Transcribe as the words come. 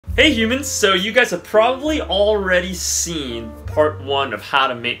Hey humans, so you guys have probably already seen part 1 of how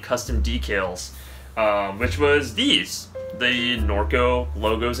to make custom decals, which was these, the Norco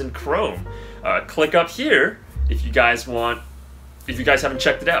logos in Chrome. Click up here if you guys haven't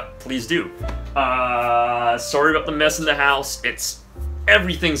checked it out, please do. Sorry about the mess in the house,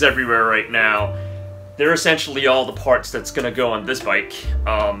 everything's everywhere right now. They're essentially all the parts that's gonna go on this bike.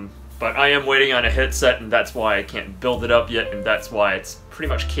 But I am waiting on a headset, and that's why I can't build it up yet, and that's why it's pretty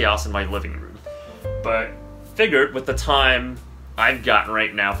much chaos in my living room. But figured with the time I've gotten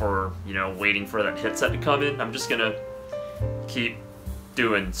right now for, waiting for that headset to come in, I'm just gonna keep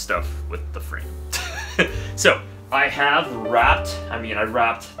doing stuff with the frame. So, I wrapped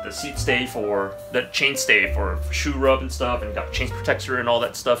the seat stay the chain stay for shoe rub and stuff, and got chain protector and all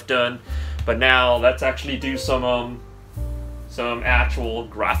that stuff done. But now, let's actually do some actual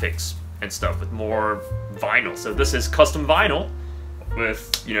graphics and stuff with more vinyl. So this is custom vinyl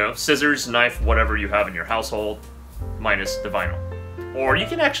with, scissors, knife, whatever you have in your household, minus the vinyl. Or you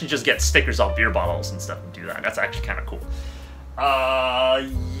can actually just get stickers off beer bottles and stuff and do that. That's actually kind of cool.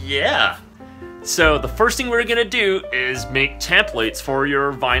 Yeah. So the first thing we're gonna do is make templates for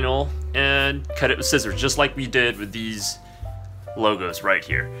your vinyl and cut it with scissors, just like we did with these logos right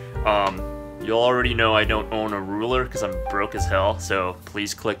here. You'll already know I don't own a ruler because I'm broke as hell, so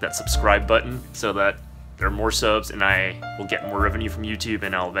please click that subscribe button so that there are more subs and I will get more revenue from YouTube,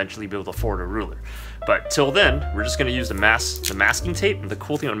 and I'll eventually be able to afford a ruler. But till then, we're just going to use the masking tape. And the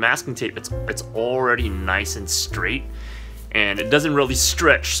cool thing on masking tape, it's already nice and straight, and it doesn't really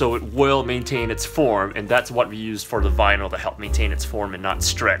stretch, so it will maintain its form, and that's what we used for the vinyl to help maintain its form and not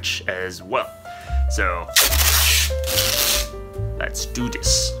stretch as well. So let's do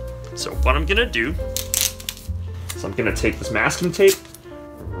this. So what I'm gonna do is I'm gonna take this masking tape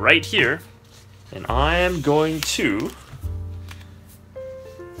right here, and I am going to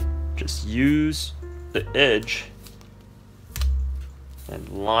just use the edge and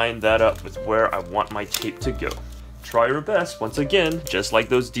line that up with where I want my tape to go. Try your best, once again, just like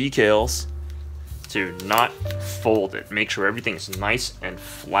those decals, to not fold it. Make sure everything is nice and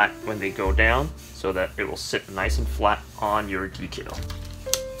flat when they go down so that it will sit nice and flat on your decal.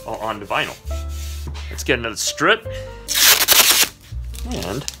 On the vinyl. Let's get another strip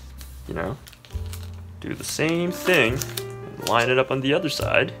and, do the same thing and line it up on the other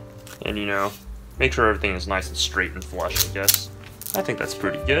side, and, make sure everything is nice and straight and flush, I guess. I think that's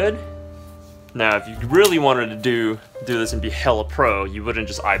pretty good. Now, if you really wanted to do this and be hella pro, you wouldn't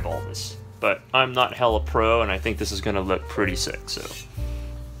just eyeball this. But I'm not hella pro, and I think this is gonna look pretty sick, so.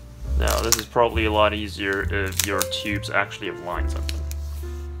 Now, this is probably a lot easier if your tubes actually have lines on them.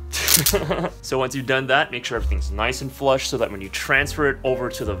 So once you've done that, make sure everything's nice and flush so that when you transfer it over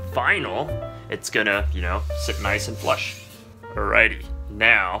to the vinyl, it's gonna, sit nice and flush. Alrighty,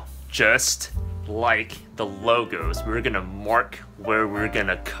 now, just like the logos, we're gonna mark where we're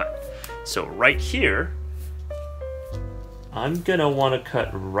gonna cut. So right here, I'm gonna wanna cut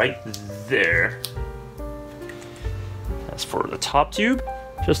right there. As for the top tube,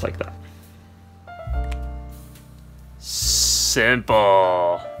 just like that.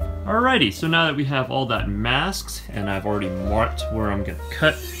 Simple. Alrighty, so now that we have all that masked, and I've already marked where I'm gonna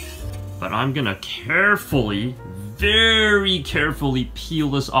cut, but I'm gonna carefully, very carefully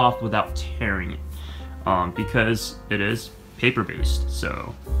peel this off without tearing it, because it is paper-based,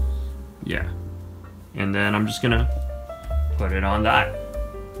 so yeah. And then I'm just gonna put it on that.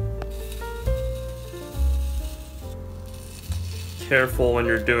 Careful when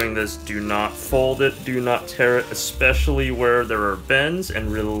you're doing this, do not fold it, do not tear it, especially where there are bends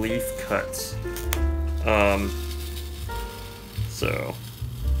and relief cuts. So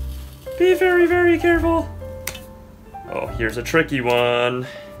be very, very careful. Oh, here's a tricky one.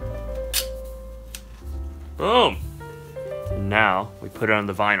 Boom. Now we put it on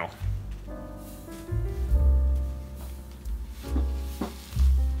the vinyl.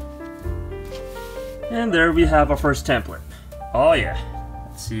 And there we have our first template. Oh yeah,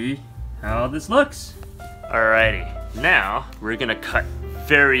 let's see how this looks. Alrighty, now we're gonna cut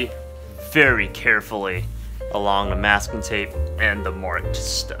very, very carefully along the masking tape and the marked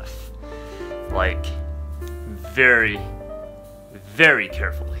stuff. Like, very, very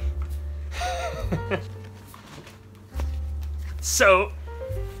carefully. So,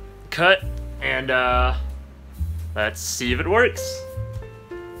 cut, and let's see if it works.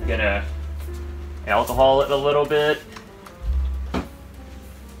 I'm gonna alcohol it a little bit.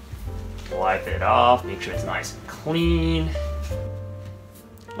 Wipe it off, make sure it's nice and clean.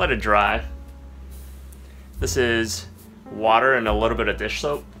 Let it dry. This is water and a little bit of dish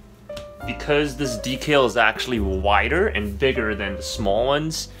soap. because this decal is actually wider and bigger than the small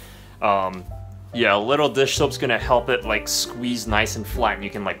ones, yeah, a little dish soap's gonna help it like squeeze nice and flat, and you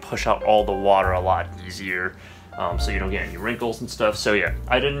can like push out all the water a lot easier, so you don't get any wrinkles and stuff. So yeah,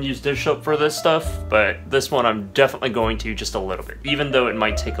 I didn't use dish soap for this stuff, but this one I'm definitely going to just a little bit, even though it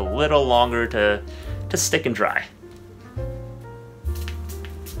might take a little longer to stick and dry.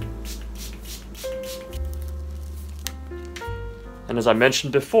 And as I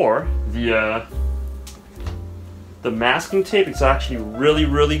mentioned before, the masking tape is actually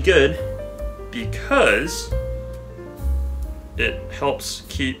really good because it helps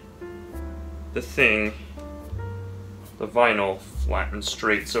keep the vinyl flat and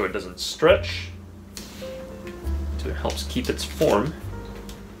straight so it doesn't stretch. So it helps keep its form.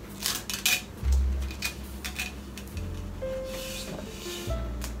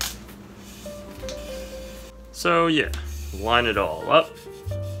 So yeah, line it all up,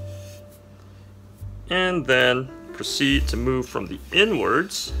 and then proceed to move from the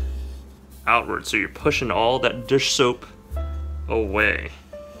inwards outwards, so you're pushing all that dish soap away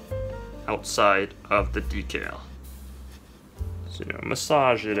outside of the decal. So you know,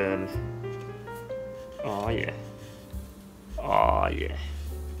 massage it in. Oh yeah. Oh yeah.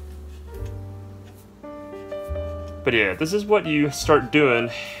 But yeah, this is what you start doing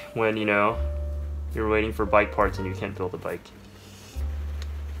when, you know, you're waiting for bike parts and you can't build a bike.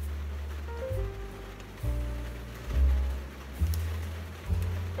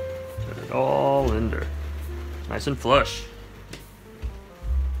 Get it all in there. Nice and flush.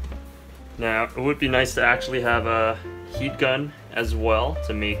 Now, it would be nice to actually have a heat gun as well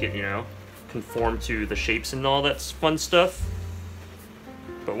to make it, you know, conform to the shapes and all that fun stuff.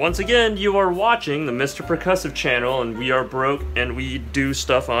 But once again, you are watching the Mr. Percussive channel, and we are broke and we do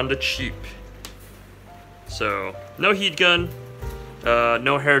stuff on the cheap. So, no heat gun,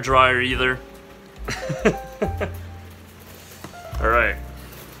 no hair dryer either. Alright.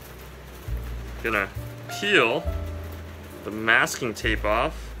 Gonna peel the masking tape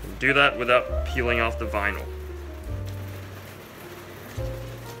off, and do that without peeling off the vinyl.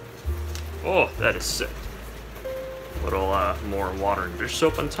 Oh, that is sick. A little more water and dish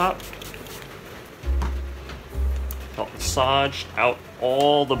soap on top. Help massage out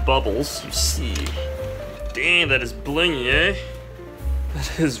all the bubbles you see. Damn, that is blingy, eh?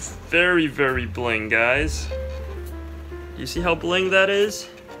 That is very bling, guys. You see how bling that is?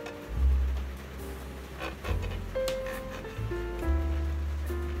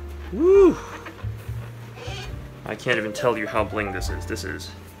 Woo! I can't even tell you how bling this is. This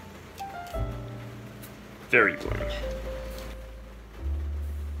is very bling.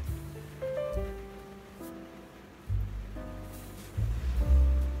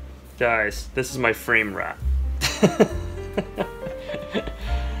 Guys, this is my frame wrap. A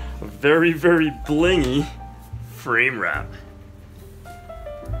very blingy frame wrap.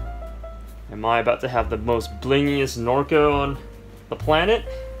 Am I about to have the most blingiest Norco on the planet?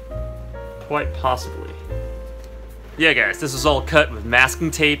 Quite possibly. Yeah guys, this is all cut with masking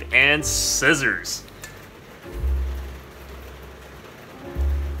tape and scissors.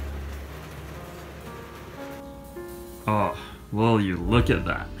 Oh, will you look at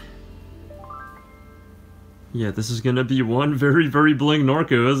that. Yeah, this is gonna be one very bling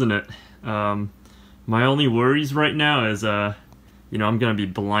Norco, isn't it? My only worries right now is, you know, I'm gonna be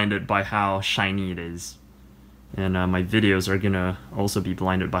blinded by how shiny it is. And my videos are gonna also be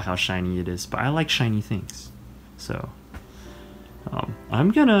blinded by how shiny it is. But I like shiny things. So,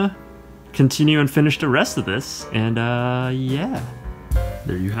 I'm gonna continue and finish the rest of this. And yeah.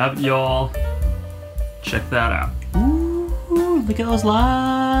 There you have it, y'all. Check that out. Ooh, look at those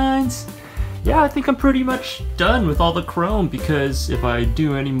lines. Yeah, I think I'm pretty much done with all the chrome, because if I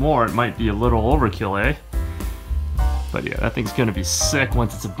do any more, it might be a little overkill, eh? But yeah, that thing's gonna be sick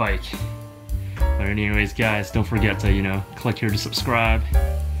once it's a bike. But anyways, guys, don't forget to, you know, click here to subscribe.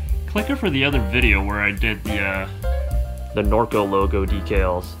 Click here for the other video where I did the Norco logo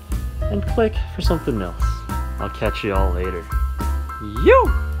decals. And click for something else. I'll catch you all later.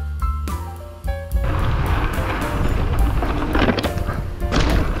 Yo!